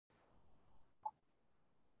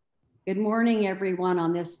Good morning, everyone,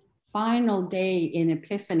 on this final day in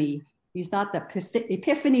Epiphany. You thought that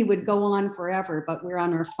Epiphany would go on forever, but we're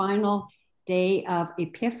on our final day of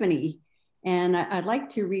Epiphany. And I'd like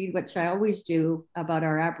to read, which I always do, about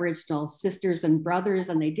our Aboriginal sisters and brothers.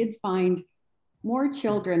 And they did find more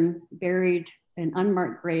children buried in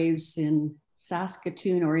unmarked graves in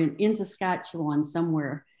Saskatoon or in Saskatchewan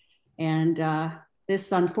somewhere. And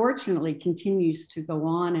this unfortunately continues to go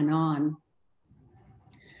on and on.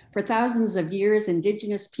 For thousands of years,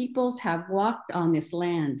 Indigenous peoples have walked on this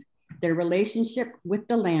land. Their relationship with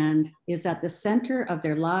the land is at the center of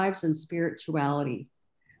their lives and spirituality.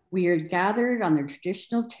 We are gathered on the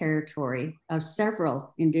traditional territory of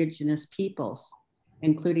several Indigenous peoples,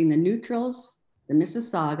 including the Neutrals, the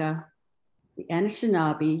Mississauga, the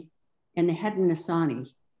Anishinaabe, and the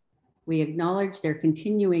Haudenosaunee. We acknowledge their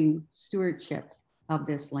continuing stewardship of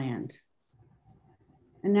this land.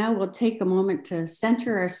 And now we'll take a moment to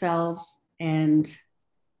center ourselves and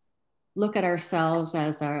look at ourselves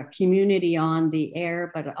as a community on the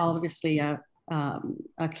air, but obviously a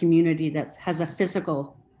community that has a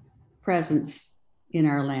physical presence in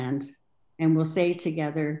our land. And we'll say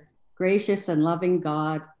together, gracious and loving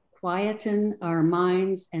God, quieten our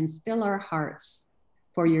minds and still our hearts,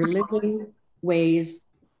 for your living ways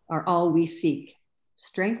are all we seek.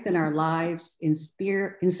 Strengthen our lives,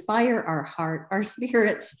 inspire our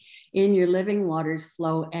spirits, in your living waters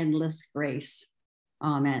flow endless grace.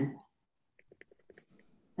 Amen.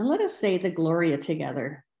 And let us say the Gloria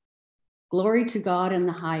together. Glory to God in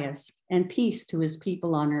the highest, and peace to his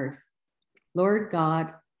people on earth. Lord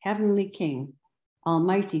God, heavenly King,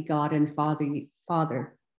 almighty God and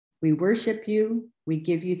Father, we worship you, we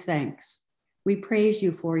give you thanks. We praise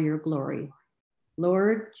you for your glory.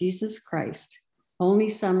 Lord Jesus Christ, only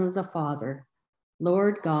Son of the Father,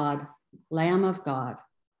 Lord God, Lamb of God,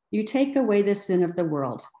 you take away the sin of the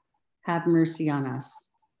world. Have mercy on us.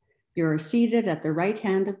 You are seated at the right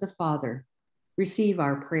hand of the Father. Receive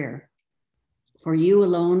our prayer. For you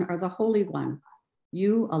alone are the Holy One.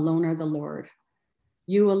 You alone are the Lord.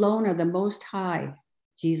 You alone are the Most High,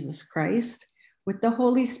 Jesus Christ, with the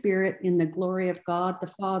Holy Spirit in the glory of God the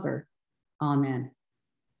Father. Amen.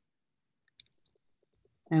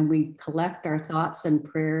 And we collect our thoughts and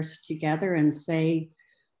prayers together and say,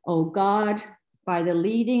 O God, by the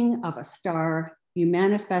leading of a star, you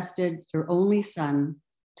manifested your only Son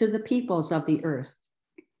to the peoples of the earth.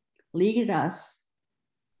 Lead us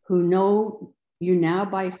who know you now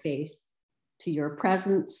by faith to your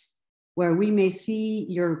presence, where we may see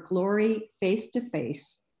your glory face to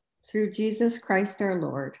face through Jesus Christ our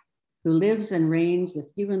Lord, who lives and reigns with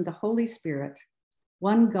you in the Holy Spirit,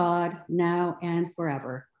 one God, now and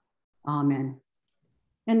forever. Amen.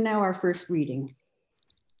 And now our first reading.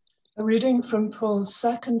 A reading from Paul's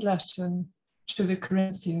second letter to the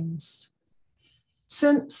Corinthians.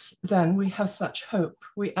 Since then we have such hope,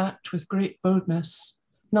 we act with great boldness,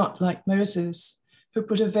 not like Moses, who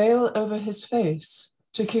put a veil over his face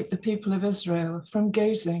to keep the people of Israel from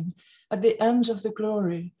gazing at the end of the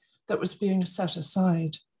glory that was being set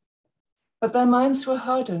aside. But their minds were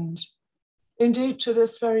hardened. Indeed, to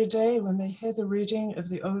this very day, when they hear the reading of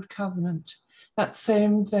the Old Covenant, that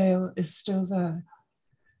same veil is still there,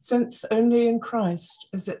 since only in Christ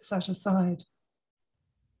is it set aside.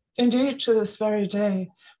 Indeed, to this very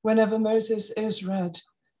day, whenever Moses is read,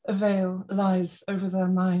 a veil lies over their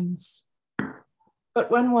minds.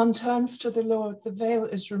 But when one turns to the Lord, the veil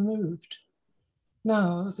is removed.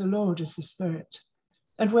 Now the Lord is the Spirit,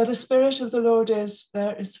 and where the Spirit of the Lord is,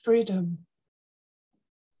 there is freedom.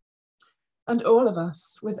 And all of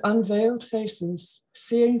us, with unveiled faces,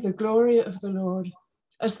 seeing the glory of the Lord,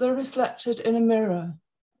 as though reflected in a mirror,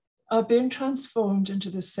 are being transformed into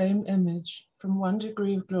the same image from one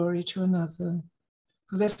degree of glory to another.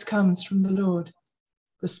 For this comes from the Lord,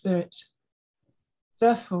 the Spirit.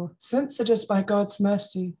 Therefore, since it is by God's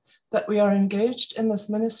mercy that we are engaged in this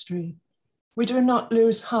ministry, we do not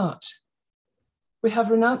lose heart. We have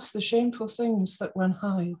renounced the shameful things that one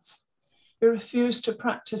hides. We refuse to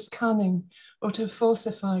practice cunning or to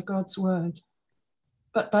falsify God's word.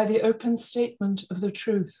 But by the open statement of the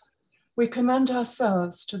truth, we commend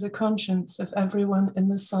ourselves to the conscience of everyone in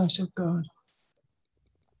the sight of God.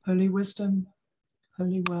 Holy wisdom,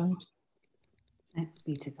 holy word. Thanks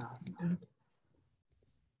be to God.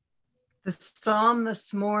 The psalm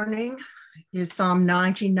this morning is Psalm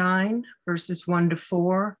 99, verses 1 to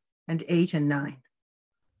 4 and 8 and 9.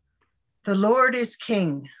 The Lord is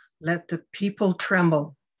King, let the people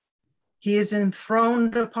tremble. He is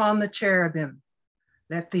enthroned upon the cherubim,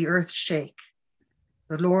 let the earth shake.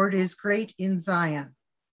 The Lord is great in Zion.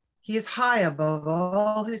 He is high above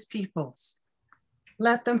all his peoples.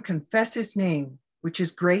 Let them confess his name, which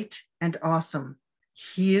is great and awesome.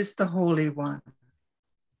 He is the Holy One.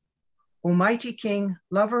 Almighty King,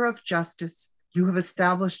 lover of justice, you have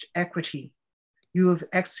established equity. You have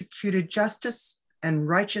executed justice and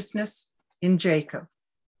righteousness in Jacob.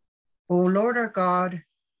 O Lord our God,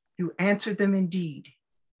 you answered them indeed.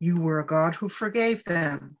 You were a God who forgave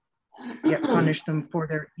them, yet punished them for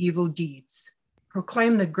their evil deeds.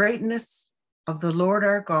 Proclaim the greatness of the Lord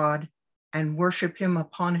our God and worship him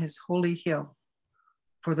upon his holy hill.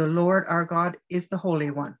 For the Lord our God is the Holy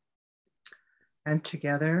One. And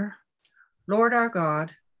together, Lord our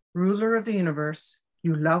God, ruler of the universe,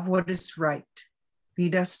 you love what is right.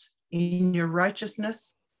 Feed us in your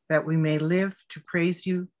righteousness, that we may live to praise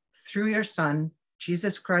you through your Son,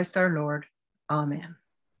 Jesus Christ our Lord. Amen.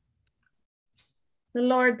 The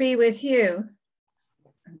Lord be with you.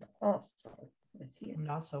 And also with you. And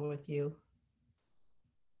also with you.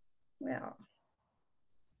 Well,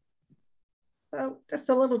 so just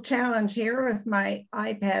a little challenge here with my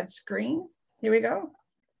iPad screen. Here we go.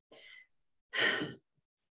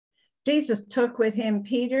 Jesus took with him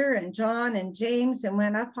Peter and John and James and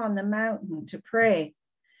went up on the mountain to pray.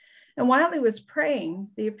 And while he was praying,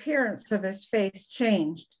 the appearance of his face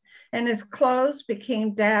changed, and his clothes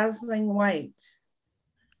became dazzling white.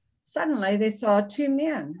 Suddenly they saw two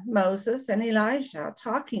men, Moses and Elijah,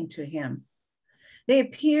 talking to him. They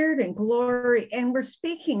appeared in glory and were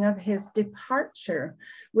speaking of his departure,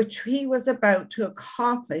 which he was about to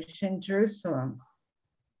accomplish in Jerusalem.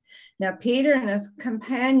 Now Peter and his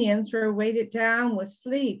companions were weighted down with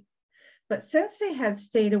sleep, but since they had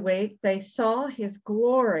stayed awake, they saw his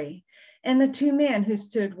glory and the two men who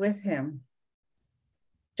stood with him.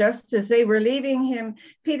 Just as they were leaving him,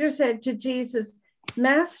 Peter said to Jesus,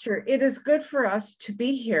 "Master, it is good for us to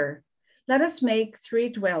be here. Let us make 3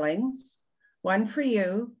 dwellings, one for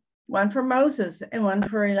you, one for Moses, and one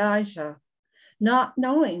for Elijah," not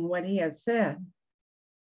knowing what he had said.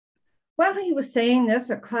 While he was saying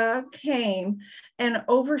this, a cloud came and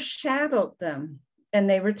overshadowed them, and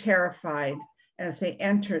they were terrified as they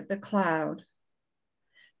entered the cloud.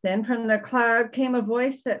 Then from the cloud came a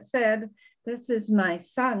voice that said, "This is my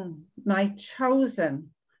son, my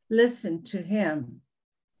chosen. Listen to him."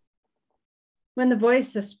 When the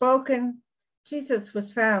voice had spoken, Jesus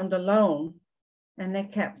was found alone, and they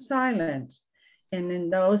kept silent, and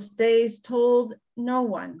in those days told no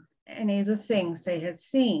one any of the things they had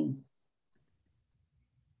seen.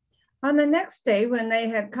 On the next day, when they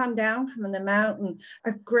had come down from the mountain,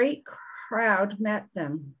 a great crowd met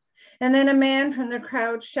them. And then a man from the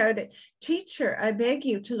crowd shouted, "Teacher, I beg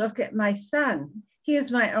you to look at my son. He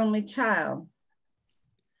is my only child."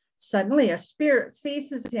 Suddenly a spirit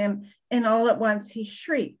seizes him, and all at once he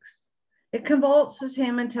shrieks. It convulses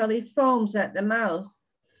him until he foams at the mouth.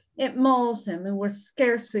 It mauls him and will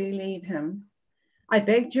scarcely leave him. I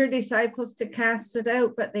begged your disciples to cast it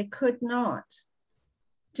out, but they could not.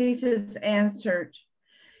 Jesus answered,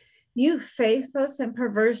 "You faithless and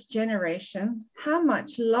perverse generation, how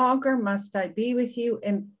much longer must I be with you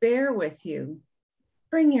and bear with you?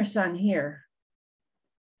 Bring your son here."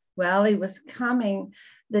 While he was coming,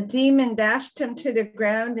 the demon dashed him to the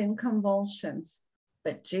ground in convulsions.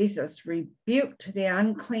 But Jesus rebuked the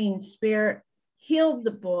unclean spirit, healed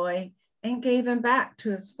the boy, and gave him back to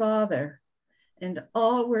his father. And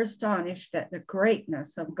all were astonished at the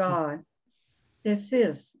greatness of God. This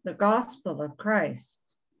is the gospel of Christ.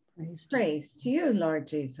 Praise to you, Lord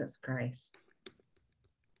Jesus Christ.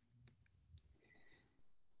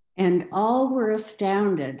 And all were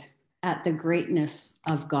astounded at the greatness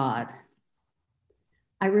of God.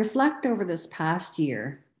 I reflect over this past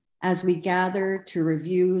year as we gather to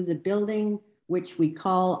review the building which we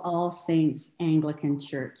call All Saints Anglican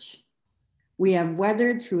Church. We have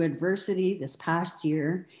weathered through adversity this past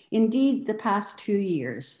year, indeed the past 2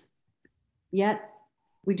 years. Yet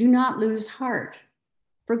we do not lose heart,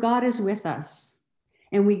 for God is with us,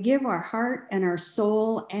 and we give our heart and our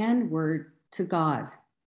soul and word to God.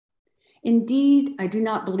 Indeed, I do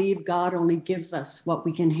not believe God only gives us what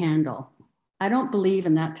we can handle. I don't believe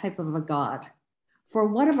in that type of a God. For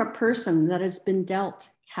what of a person that has been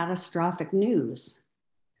dealt catastrophic news?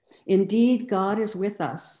 Indeed, God is with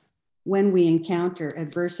us when we encounter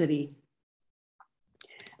adversity.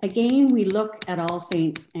 Again, we look at All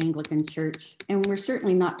Saints Anglican Church, and we're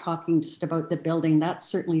certainly not talking just about the building. That's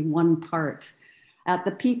certainly one part. At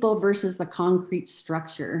the people versus the concrete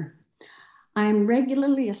structure. I am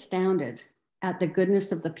regularly astounded at the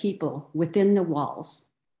goodness of the people within the walls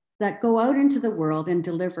that go out into the world and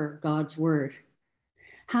deliver God's word.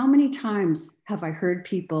 How many times have I heard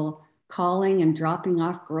people calling and dropping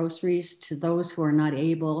off groceries to those who are not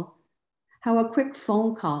able? How a quick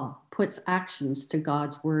phone call puts actions to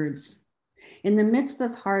God's words. In the midst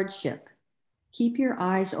of hardship, keep your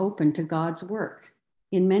eyes open to God's work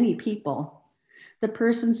in many people. The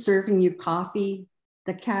person serving you coffee,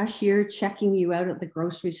 the cashier checking you out at the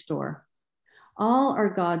grocery store. All are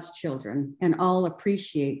God's children and all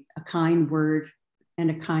appreciate a kind word and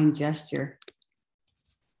a kind gesture.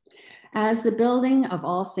 As the building of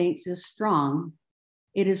All Saints is strong,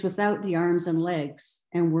 it is without the arms and legs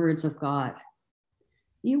and words of God.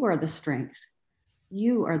 You are the strength.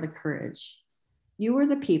 You are the courage. You are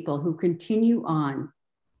the people who continue on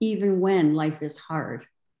even when life is hard.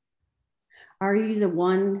 Are you the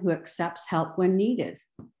one who accepts help when needed?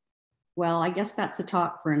 Well, I guess that's a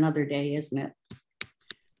talk for another day, isn't it?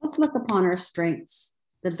 Let's look upon our strengths,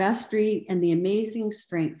 the vestry and the amazing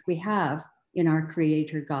strength we have in our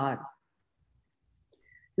Creator God.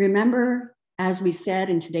 Remember, as we said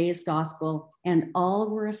in today's gospel, and all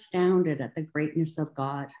were astounded at the greatness of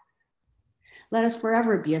God. Let us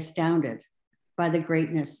forever be astounded by the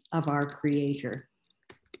greatness of our Creator.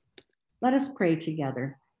 Let us pray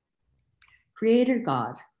together. Creator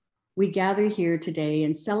God, we gather here today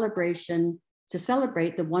in celebration to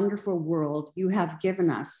celebrate the wonderful world you have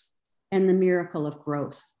given us and the miracle of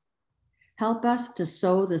growth. Help us to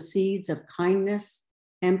sow the seeds of kindness,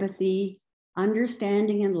 empathy,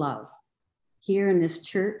 understanding, and love here in this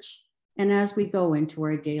church and as we go into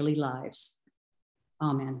our daily lives.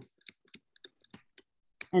 Amen.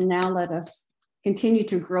 And now let us continue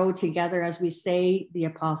to grow together as we say the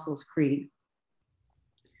Apostles' Creed.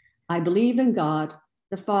 I believe in God,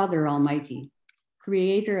 the Father Almighty,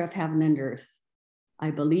 creator of heaven and earth.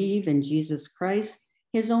 I believe in Jesus Christ,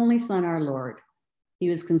 his only Son, our Lord. He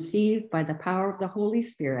was conceived by the power of the Holy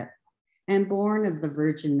Spirit and born of the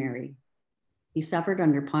Virgin Mary. He suffered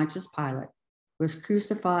under Pontius Pilate, was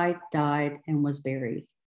crucified, died, and was buried.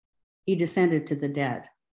 He descended to the dead.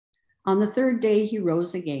 On the third day, he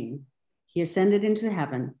rose again. He ascended into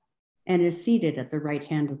heaven and is seated at the right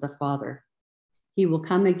hand of the Father. He will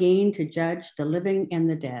come again to judge the living and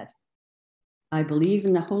the dead. I believe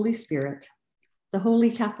in the Holy Spirit, the Holy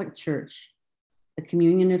Catholic Church, the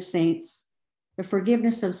communion of saints, the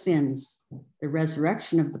forgiveness of sins, the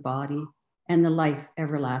resurrection of the body, and the life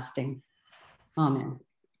everlasting. Amen.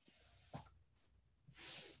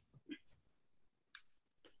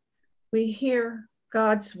 We hear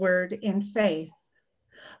God's word in faith.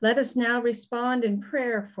 Let us now respond in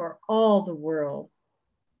prayer for all the world.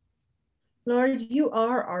 Lord, you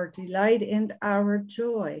are our delight and our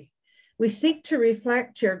joy. We seek to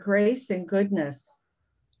reflect your grace and goodness.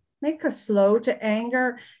 Make us slow to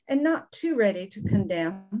anger and not too ready to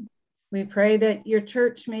condemn. We pray that your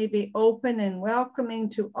church may be open and welcoming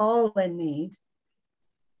to all in need.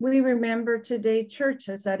 We remember today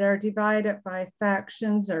churches that are divided by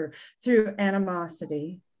factions or through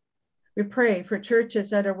animosity. We pray for churches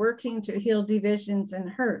that are working to heal divisions and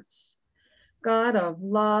hurts. God of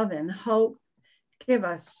love and hope, give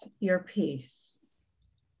us your peace.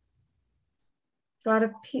 God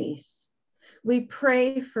of peace, we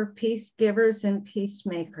pray for peace givers and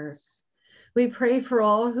peacemakers. We pray for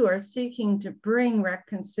all who are seeking to bring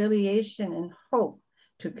reconciliation and hope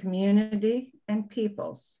to community and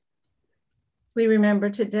peoples. We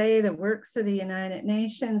remember today the works of the United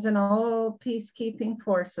Nations and all peacekeeping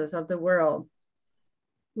forces of the world.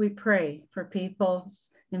 We pray for peoples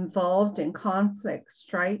involved in conflict,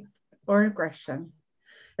 strife, or aggression,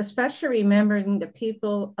 especially remembering the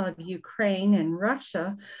people of Ukraine and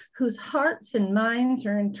Russia, whose hearts and minds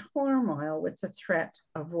are in turmoil with the threat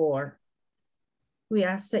of war. We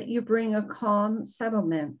ask that you bring a calm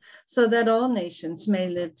settlement so that all nations may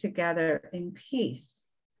live together in peace.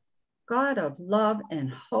 God of love and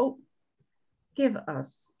hope, give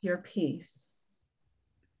us your peace.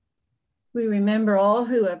 We remember all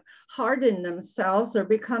who have hardened themselves or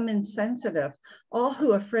become insensitive, all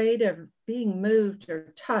who are afraid of being moved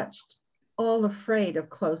or touched, all afraid of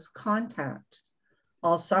close contact,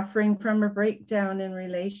 all suffering from a breakdown in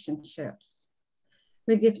relationships.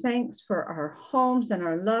 We give thanks for our homes and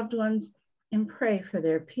our loved ones and pray for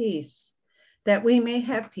their peace, that we may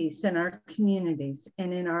have peace in our communities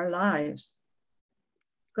and in our lives.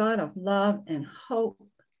 God of love and hope,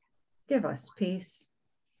 give us peace.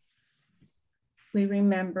 We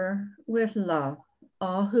remember with love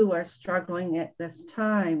all who are struggling at this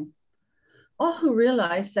time, all who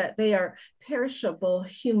realize that they are perishable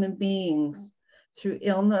human beings through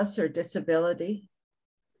illness or disability.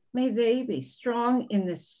 May they be strong in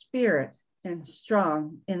the Spirit and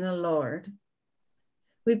strong in the Lord.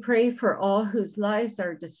 We pray for all whose lives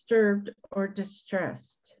are disturbed or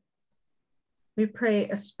distressed. We pray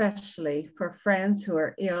especially for friends who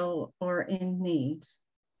are ill or in need.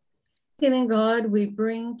 Healing God, we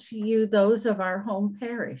bring to you those of our home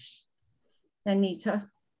parish: Anita,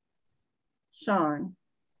 Sean,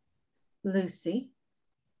 Lucy,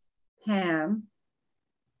 Pam,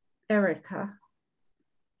 Erica,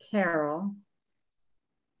 Carol,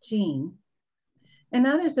 Jean, and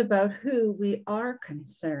others about who we are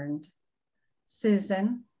concerned: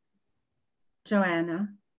 Susan, Joanna,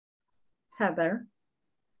 Heather,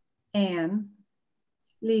 Anne,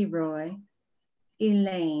 Leroy,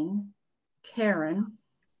 Elaine, Karen,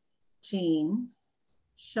 Jean,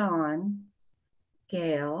 Sean,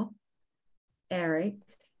 Gail, Eric,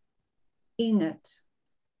 Enid,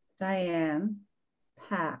 Diane,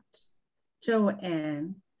 Pat,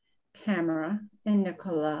 Joanne, Camera, and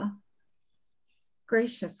Nicola.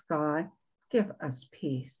 Gracious God, give us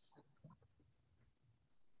peace.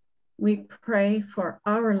 We pray for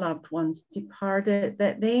our loved ones departed,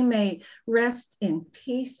 that they may rest in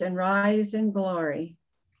peace and rise in glory.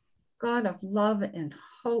 God of love and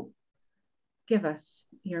hope, give us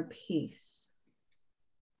your peace.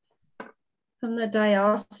 From the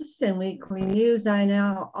Diocesan Weekly News, I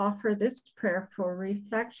now offer this prayer for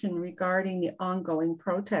reflection regarding the ongoing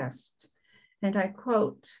protest. And I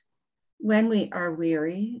quote, "When we are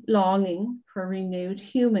weary, longing for renewed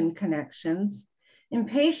human connections,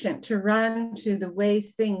 impatient to run to the way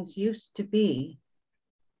things used to be,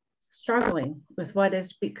 struggling with what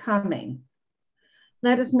is becoming,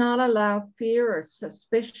 let us not allow fear or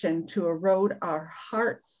suspicion to erode our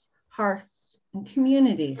hearts, hearths, and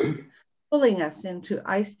communities, pulling us into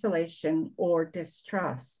isolation or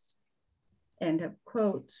distrust." End of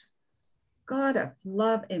quote. God of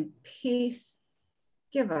love and peace,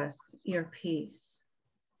 give us your peace.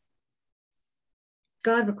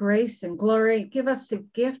 God of grace and glory, give us the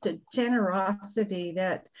gift of generosity,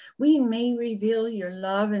 that we may reveal your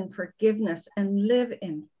love and forgiveness and live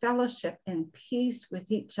in fellowship and peace with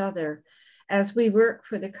each other as we work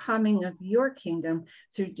for the coming of your kingdom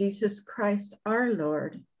through Jesus Christ our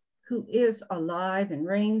Lord, who is alive and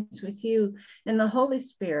reigns with you in the Holy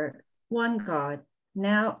Spirit, one God,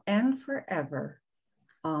 now and forever.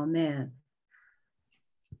 Amen.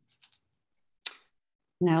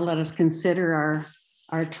 Now let us consider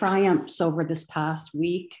our triumphs over this past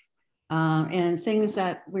week and things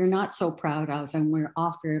that we're not so proud of, and we're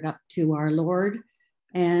offered up to our Lord.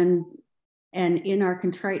 And in our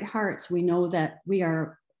contrite hearts, we know that we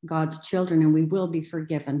are God's children and we will be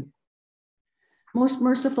forgiven. Most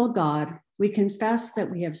merciful God, we confess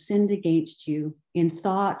that we have sinned against you in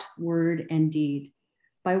thought, word, and deed,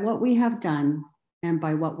 by what we have done and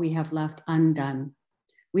by what we have left undone.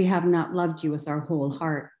 We have not loved you with our whole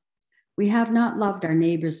heart. We have not loved our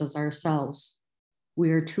neighbors as ourselves.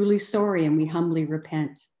 We are truly sorry and we humbly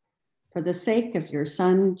repent. For the sake of your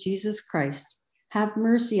Son, Jesus Christ, have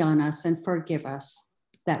mercy on us and forgive us,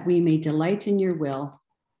 that we may delight in your will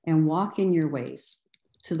and walk in your ways,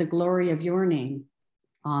 to the glory of your name.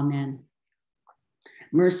 Amen.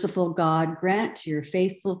 Merciful God, grant to your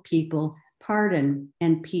faithful people pardon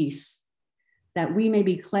and peace, that we may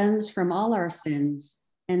be cleansed from all our sins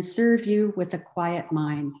and serve you with a quiet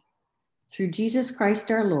mind. Through Jesus Christ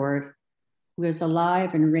our Lord, who is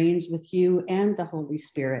alive and reigns with you and the Holy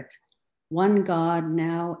Spirit, one God,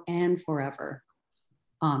 now and forever.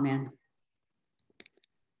 Amen.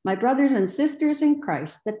 My brothers and sisters in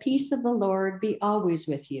Christ, the peace of the Lord be always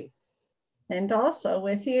with you. And also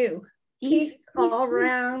with you. Peace, Peace all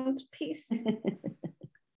around, peace.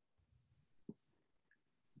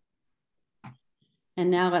 And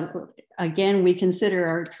now, again, we consider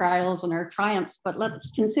our trials and our triumphs, but let's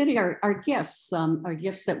consider our gifts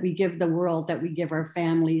that we give the world, that we give our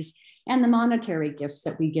families, and the monetary gifts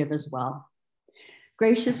that we give as well.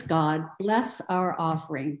 Gracious God, bless our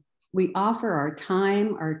offering. We offer our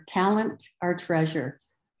time, our talent, our treasure.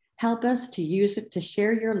 Help us to use it to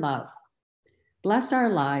share your love. Bless our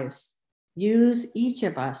lives. Use each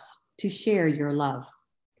of us to share your love.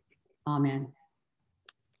 Amen.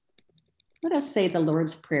 Let us say the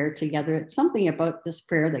Lord's Prayer together. It's something about this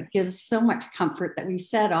prayer that gives so much comfort that we've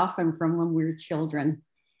said often from when we were children.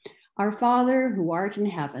 Our Father, who art in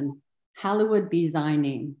heaven, hallowed be thy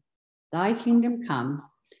name. Thy kingdom come,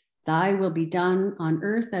 thy will be done on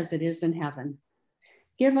earth as it is in heaven.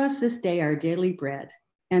 Give us this day our daily bread,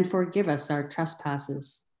 and forgive us our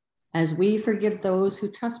trespasses, as we forgive those who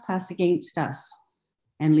trespass against us.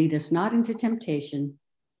 And lead us not into temptation,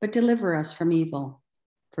 but deliver us from evil.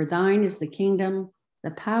 For thine is the kingdom,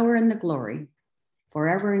 the power, and the glory,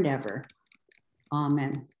 forever and ever.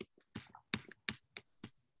 Amen.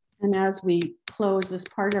 And as we close this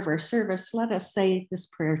part of our service, let us say this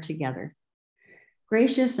prayer together.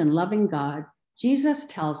 Gracious and loving God, Jesus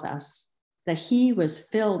tells us that he was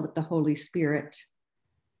filled with the Holy Spirit.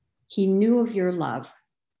 He knew of your love.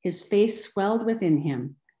 His faith swelled within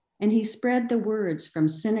him, and he spread the words from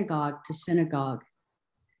synagogue to synagogue.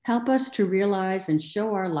 Help us to realize and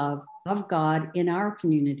show our love of God in our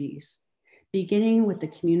communities, beginning with the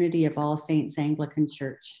community of All Saints Anglican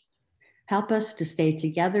Church. Help us to stay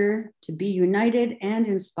together, to be united and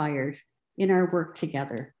inspired in our work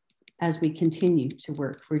together as we continue to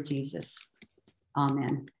work for Jesus.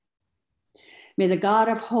 Amen. May the God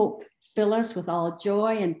of hope fill us with all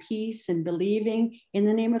joy and peace in believing in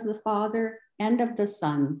the name of the Father and of the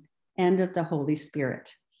Son and of the Holy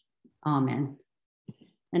Spirit. Amen.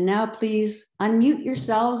 And now please unmute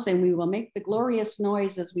yourselves and we will make the glorious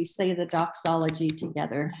noise as we say the doxology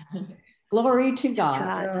together. Glory to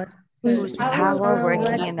God, whose power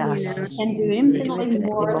working in us and do infinitely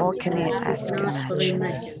more can we ask and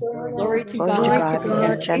imagine. Glory to Glory to God,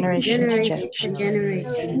 God, generation to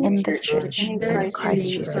generation, in the church, in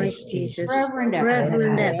Christ Jesus, forever and ever. forever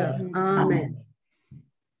and ever. Amen.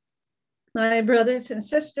 My brothers and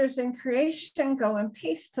sisters in creation, go in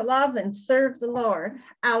peace to love and serve the Lord.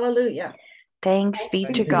 Alleluia. Thanks be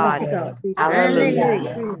to God.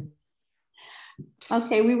 Alleluia.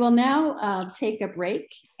 Okay, we will now take a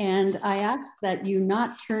break, and I ask that you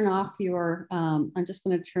not turn off your, I'm just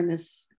going to turn this